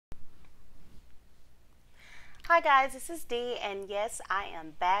Hi guys, this is Dee, and yes, I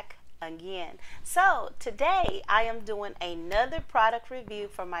am back again. So today I am doing another product review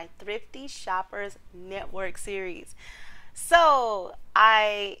for my Thrifty Shoppers Network series. So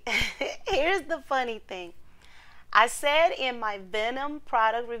here's the funny thing. I said in my Venom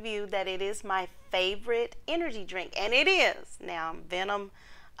product review that it is my favorite energy drink, and it is. Now Venom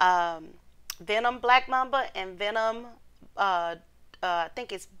Black Mamba and Venom I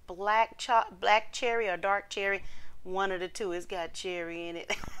think it's black cherry or dark cherry. One of the two. It's got cherry in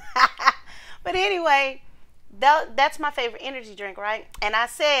it. But anyway, that's my favorite energy drink, right? And I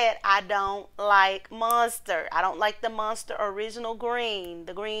said I don't like Monster. I don't like the Monster Original Green,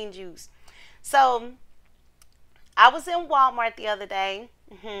 the green juice. So I was in Walmart the other day.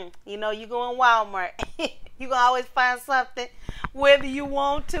 You know, you go in Walmart, you can always find something, whether you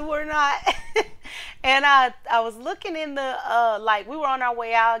want to or not. And I was looking in the like we were on our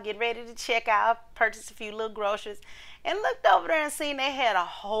way out, getting ready to check out, purchased a few little groceries, and looked over there and seen they had a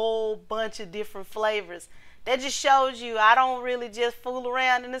whole bunch of different flavors. That just shows you I don't really just fool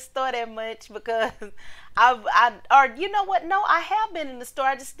around in the store that much, because or you know what? No, I have been in the store.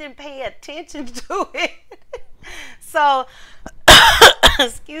 I just didn't pay attention to it. So,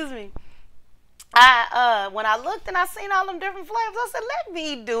 excuse me. When I looked and I seen all them different flavors, I said, let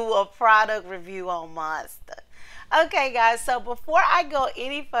me do a product review on Monster. Okay, guys, so before I go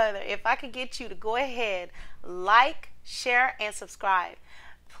any further, if I could get you to go ahead, like, share, and subscribe.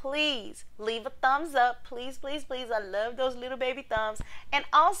 Please leave a thumbs up. Please, please, please. I love those little baby thumbs. And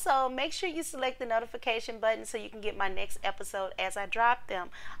also make sure you select the notification button so you can get my next episode as I drop them.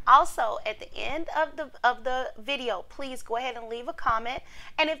 Also, at the end of the video, please go ahead and leave a comment.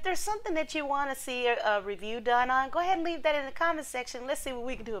 And if there's something that you want to see a review done on, go ahead and leave that in the comment section. Let's see what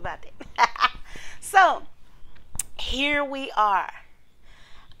we can do about it. So here we are.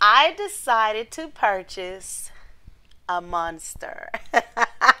 I decided to purchase a Monster.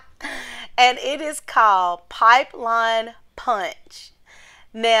 And it is called Pipeline Punch.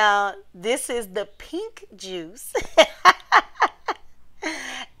 Now, this is the pink juice.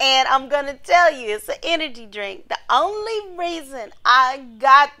 And I'm going to tell you, it's an energy drink. The only reason I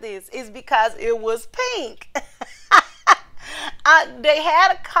got this is because it was pink. They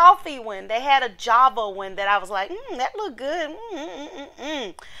had a coffee one. They had a Java one that I was like, that looked good.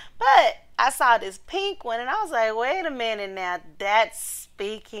 But I saw this pink one and I was like, wait a minute now, that's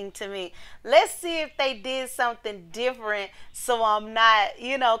speaking to me. Let's see if they did something different so I'm not,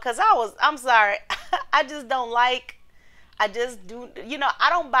 because I'm sorry, I just don't like, I just do, I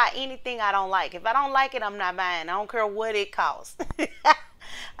don't buy anything I don't like. If I don't like it, I'm not buying. I don't care what it costs.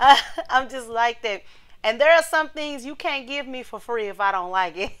 I'm just like that. And there are some things you can't give me for free if I don't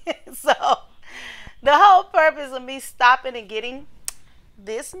like it. So the whole purpose of me stopping and getting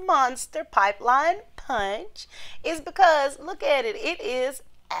this Monster Pipeline Punch is because, look at it, it is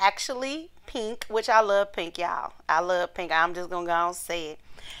actually pink, which I love pink, y'all. I love pink. I'm just gonna go and say it.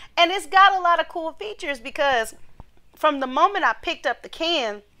 And it's got a lot of cool features, because from the moment I picked up the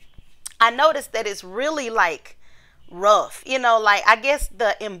can, I noticed that it's really like rough, like I guess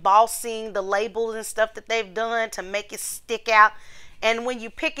the embossing, the labels and stuff that they've done to make it stick out. And when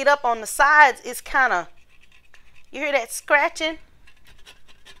you pick it up on the sides, it's kind of, you hear that scratching?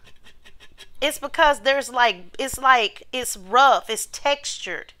 It's because there's it's rough, it's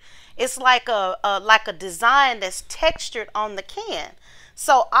textured. It's like a design that's textured on the can.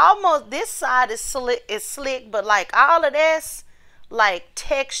 So almost this side is slick, but like all of this, like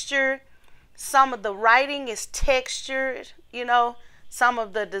textured. Some of the writing is textured, some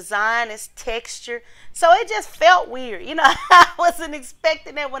of the design is textured. So it just felt weird. I wasn't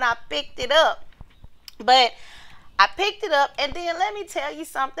expecting that when I picked it up. But I picked it up, and then let me tell you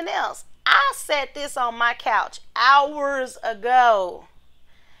something else. I set this on my couch hours ago.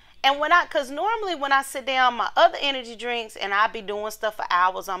 And because normally when I sit down my other energy drinks and I be doing stuff for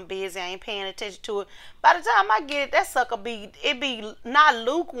hours, I'm busy, I ain't paying attention to it. By the time I get it, that sucker it be not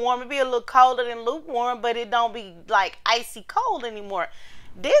lukewarm, it be a little colder than lukewarm, but it don't be like icy cold anymore.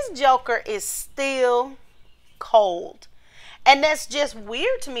 This joker is still cold. And that's just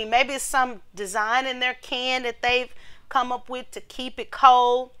weird to me. Maybe it's some design in their can that they've come up with to keep it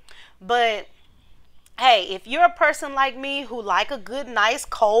cold. But hey, if you're a person like me who like a good, nice,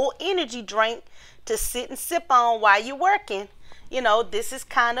 cold energy drink to sit and sip on while you're working, this is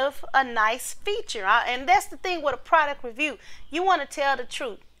kind of a nice feature. And that's the thing with a product review. You want to tell the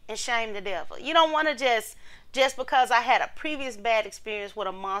truth and shame the devil. You don't want to just because I had a previous bad experience with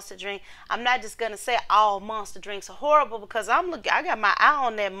a Monster drink, I'm not just going to say all Monster drinks are horrible, because I got my eye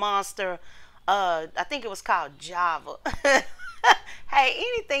on that Monster, I think it was called Java. Hey,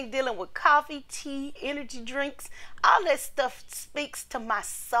 anything dealing with coffee, tea, energy drinks, all that stuff speaks to my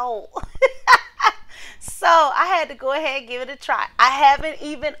soul. So I had to go ahead and give it a try. I haven't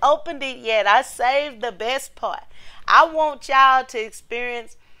even opened it yet. I saved the best part. I want y'all to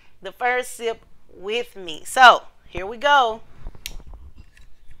experience the first sip with me. So here we go.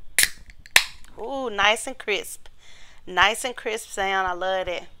 Ooh, nice and crisp. Nice and crisp sound. I love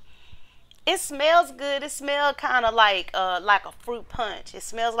it. It smells good. It smells kind of like a fruit punch. It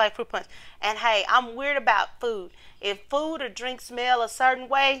smells like fruit punch. And hey, I'm weird about food. If food or drink smell a certain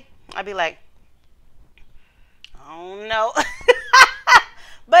way, I'd be like, I don't know.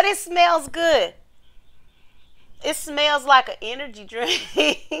 But it smells good. It smells like an energy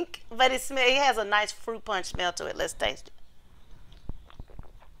drink, but it has a nice fruit punch smell to it. Let's taste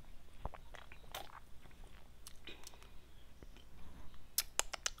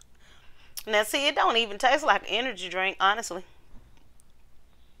it. Now, see, it don't even taste like an energy drink, honestly.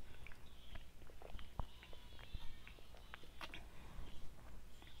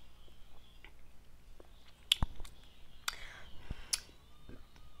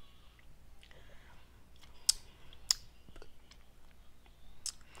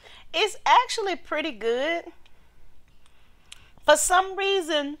 It's actually pretty good. For some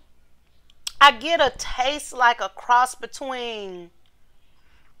reason, I get a taste like a cross between,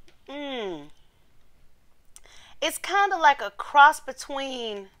 it's kind of like a cross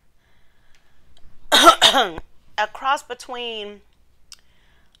between, a cross between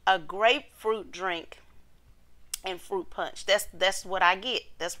a grapefruit drink and fruit punch. That's what I get.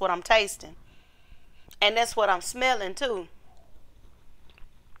 That's what I'm tasting. And that's what I'm smelling too.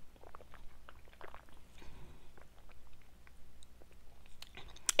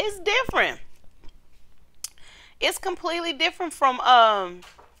 It's different. It's completely different from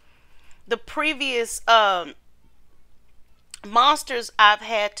the previous monsters I've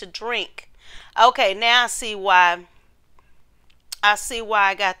had to drink. Okay, now I see why. I see why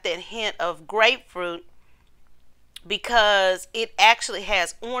I got that hint of grapefruit, because it actually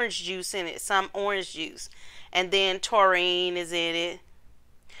has orange juice in it, some orange juice, and then taurine is in it.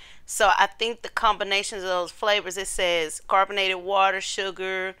 So I think the combinations of those flavors, it says carbonated water,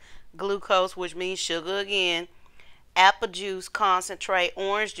 sugar, glucose, which means sugar again, apple juice concentrate,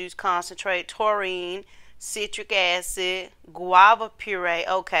 orange juice concentrate, taurine, citric acid, guava puree.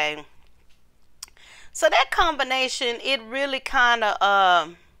 Okay. So that combination, it really kind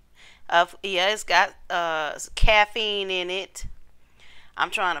of, yeah, it's got caffeine in it. I'm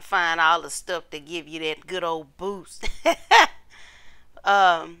trying to find all the stuff that give you that good old boost.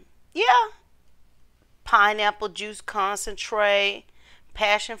 Yeah, pineapple juice concentrate,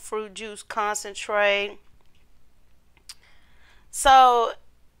 passion fruit juice concentrate. So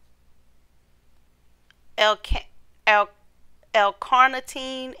L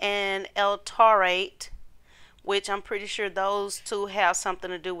L-carnitine and L-taurate, which I'm pretty sure those two have something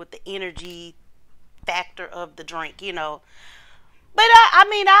to do with the energy factor of the drink, you know. But I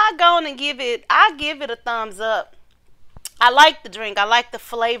mean, I give it a thumbs up. I like the drink. I like the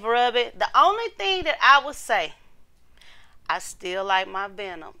flavor of it. The only thing that I would say, I still like my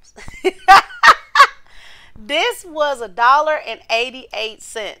Venoms. This was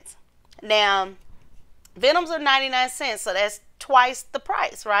 $1.88. Now, Venoms are 99 cents, so that's twice the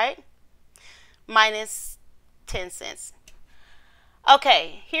price, right? Minus 10 cents.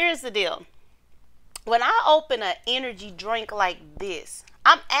 Okay, here's the deal. When I open an energy drink like this,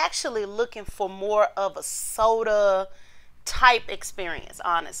 I'm actually looking for more of a soda type experience,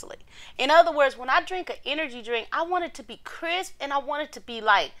 honestly. In other words, when I drink an energy drink, I want it to be crisp, and I want it to be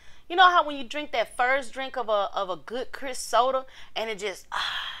like, you know how when you drink that first drink of a good crisp soda, and it just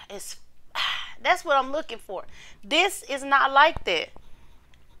that's what I'm looking for. This is not like that.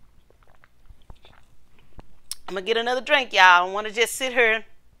 I'm gonna get another drink, y'all. I don't want to just sit here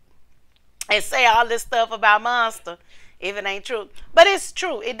and say all this stuff about Monster if it ain't true. But it's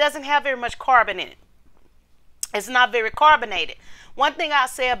true. It doesn't have very much carbon in it. It's not very carbonated. One thing I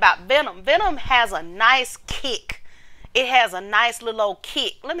say about Venom, Venom has a nice kick. It has a nice little old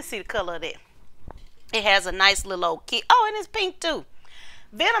kick. Let me see the color of that. It has a nice little old kick. Oh, and it's pink too.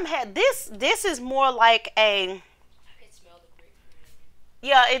 Venom had this is more like a, I can smell the grapefruit.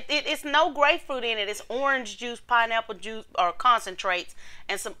 Yeah, it's no grapefruit in it. It's orange juice, pineapple juice, or concentrates,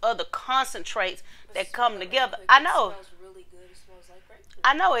 and some other concentrates that come together. I know. It smells really good. It smells like grapefruit.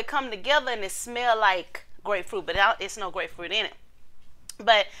 I know, it come together and it smell like grapefruit, but it's no grapefruit in it.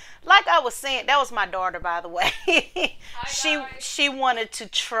 But like I was saying, that was my daughter, by the way. She wanted to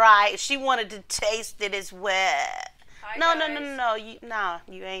try. She wanted to taste it as well. No, no, no, no, no.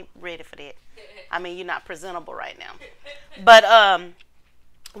 You ain't ready for that. I mean, you're not presentable right now. But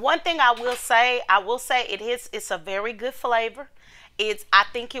one thing I will say it's a very good flavor. I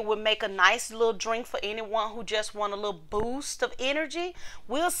think it would make a nice little drink for anyone who just want a little boost of energy.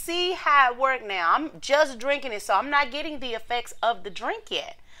 We'll see how it works now. I'm just drinking it, so I'm not getting the effects of the drink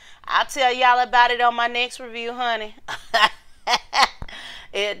yet. I'll tell y'all about it on my next review, honey.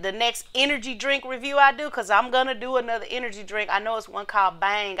 The next energy drink review I do, because I'm going to do another energy drink. I know it's one called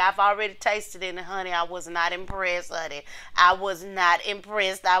Bang. I've already tasted it, and honey, I was not impressed, honey. I was not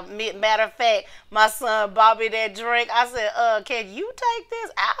impressed. Matter of fact, my son bought me that drink. I said, can you take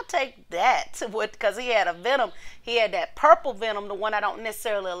this? I'll take that. Because he had a Venom. He had that purple Venom, the one I don't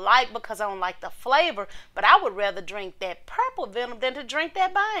necessarily like because I don't like the flavor. But I would rather drink that purple Venom than to drink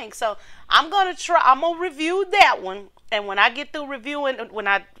that Bang. So I'm going to review that one. And when I get through reviewing, when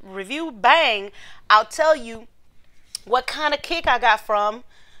I review Bang, I'll tell you what kind of kick I got from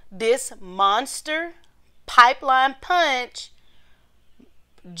this Monster Pipeline Punch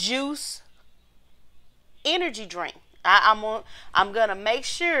Juice energy drink. I'm gonna make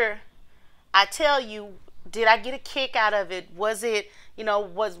sure I tell you, did I get a kick out of it? Was it,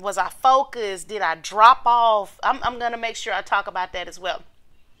 was I focused? Did I drop off? I'm gonna make sure I talk about that as well.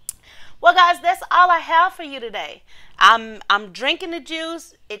 Well, guys, that's all I have for you today. I'm drinking the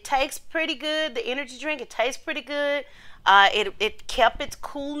juice. It tastes pretty good. The energy drink, it tastes pretty good. It kept its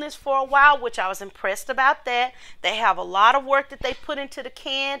coolness for a while, which I was impressed about that. They have a lot of work that they put into the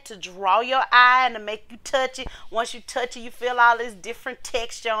can to draw your eye and to make you touch it. Once you touch it, you feel all this different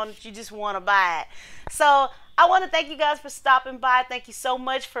texture on it. You just want to buy it. So I want to thank you guys for stopping by. Thank you so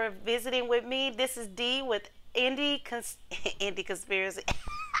much for visiting with me. This is Dee with Indie Conspiracy.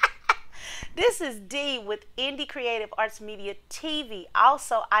 This is Dee with Indie Creative Arts Media TV,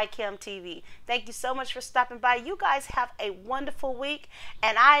 also iCam TV. Thank you so much for stopping by. You guys have a wonderful week,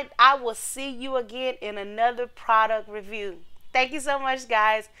 and I will see you again in another product review. Thank you so much,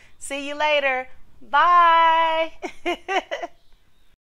 guys. See you later. Bye.